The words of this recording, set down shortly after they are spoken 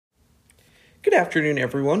Good afternoon,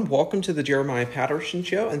 everyone. Welcome to the Jeremiah Patterson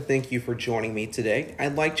Show, and thank you for joining me today.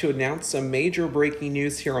 I'd like to announce some major breaking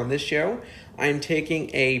news here on this show. I'm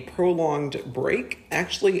taking a prolonged break.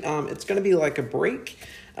 Actually, it's going to be like a break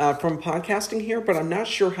from podcasting here, but I'm not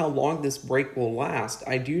sure how long this break will last.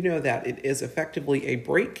 I do know that it is effectively a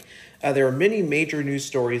break. There are many major news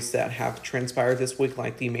stories that have transpired this week,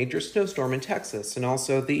 like the major snowstorm in Texas, and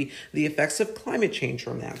also the effects of climate change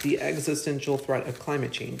from that, the existential threat of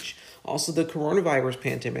climate change. Also, the coronavirus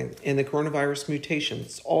pandemic and the coronavirus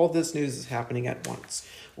mutations. All of this news is happening at once.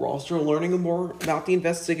 We're also learning more about the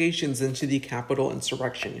investigations into the Capitol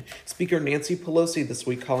insurrection. Speaker Nancy Pelosi this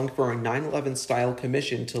week calling for a 9/11 style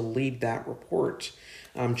commission to lead that report.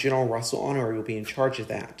 General Russell Honorary will be in charge of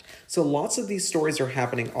that. So lots of these stories are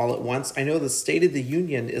happening all at once. I know the State of the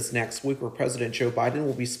Union is next week, where President Joe Biden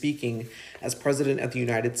will be speaking as President of the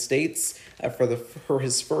United States for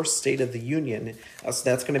his first State of the Union. So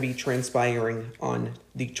that's going to be transpiring on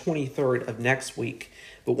the 23rd of next week.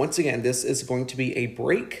 But once again, this is going to be a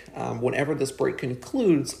break. Whenever this break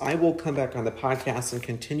concludes, I will come back on the podcast and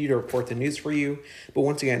continue to report the news for you. But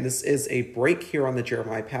once again, this is a break here on the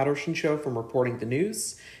Jeremiah Patterson Show from reporting the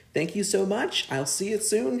news. Thank you so much. I'll see you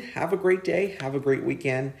soon. Have a great day. Have a great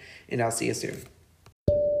weekend. And I'll see you soon.